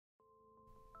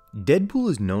Deadpool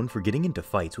is known for getting into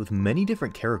fights with many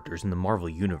different characters in the Marvel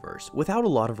Universe without a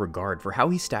lot of regard for how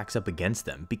he stacks up against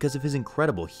them because of his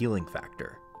incredible healing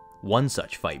factor. One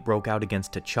such fight broke out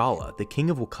against T'Challa, the King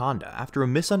of Wakanda, after a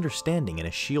misunderstanding in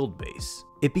a SHIELD base.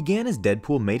 It began as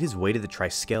Deadpool made his way to the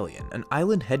Triskelion, an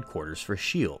island headquarters for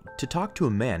SHIELD, to talk to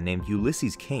a man named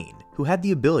Ulysses Kane, who had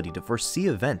the ability to foresee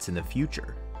events in the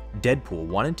future. Deadpool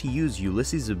wanted to use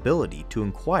Ulysses' ability to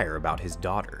inquire about his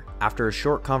daughter. After a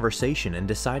short conversation and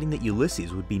deciding that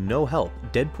Ulysses would be no help,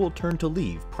 Deadpool turned to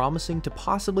leave, promising to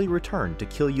possibly return to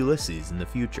kill Ulysses in the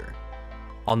future.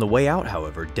 On the way out,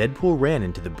 however, Deadpool ran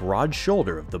into the broad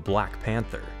shoulder of the Black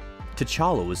Panther.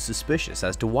 T'Challa was suspicious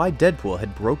as to why Deadpool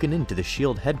had broken into the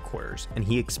SHIELD headquarters, and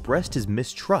he expressed his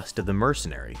mistrust of the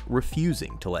mercenary,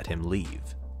 refusing to let him leave.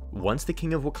 Once the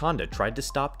King of Wakanda tried to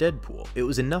stop Deadpool, it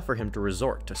was enough for him to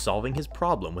resort to solving his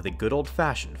problem with a good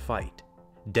old-fashioned fight.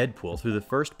 Deadpool threw the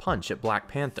first punch at Black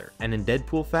Panther, and in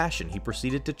Deadpool fashion he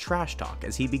proceeded to trash talk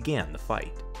as he began the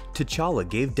fight. T'Challa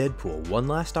gave Deadpool one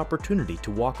last opportunity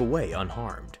to walk away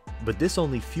unharmed, but this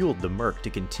only fueled the merc to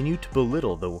continue to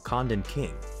belittle the Wakandan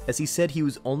king, as he said he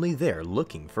was only there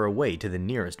looking for a way to the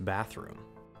nearest bathroom.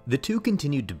 The two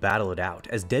continued to battle it out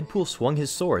as Deadpool swung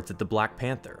his swords at the Black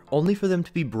Panther, only for them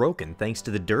to be broken thanks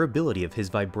to the durability of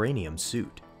his vibranium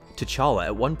suit. T'Challa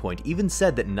at one point even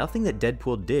said that nothing that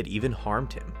Deadpool did even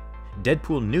harmed him.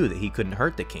 Deadpool knew that he couldn't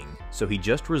hurt the king, so he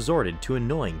just resorted to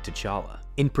annoying T'Challa.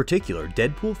 In particular,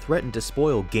 Deadpool threatened to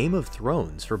spoil Game of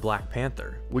Thrones for Black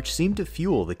Panther, which seemed to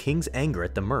fuel the king's anger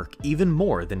at the merc even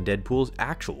more than Deadpool's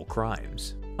actual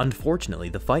crimes. Unfortunately,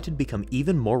 the fight had become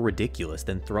even more ridiculous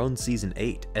than Thrones Season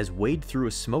 8 as Wade threw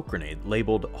a smoke grenade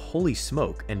labeled "Holy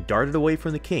Smoke" and darted away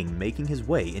from the king, making his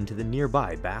way into the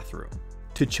nearby bathroom.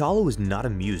 T'Challa was not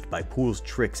amused by Pool's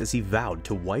tricks as he vowed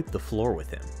to wipe the floor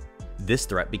with him. This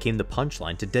threat became the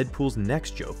punchline to Deadpool's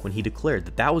next joke when he declared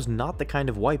that that was not the kind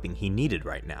of wiping he needed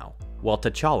right now, while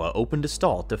T'Challa opened a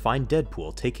stall to find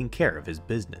Deadpool taking care of his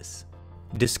business.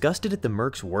 Disgusted at the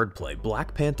merc's wordplay,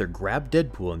 Black Panther grabbed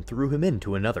Deadpool and threw him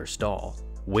into another stall.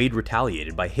 Wade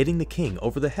retaliated by hitting the king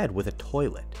over the head with a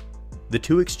toilet. The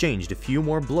two exchanged a few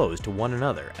more blows to one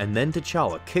another, and then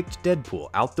T'Challa kicked Deadpool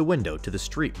out the window to the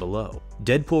street below.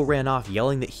 Deadpool ran off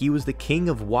yelling that he was the king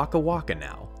of Waka Waka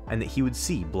now, and that he would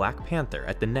see Black Panther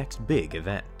at the next big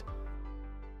event.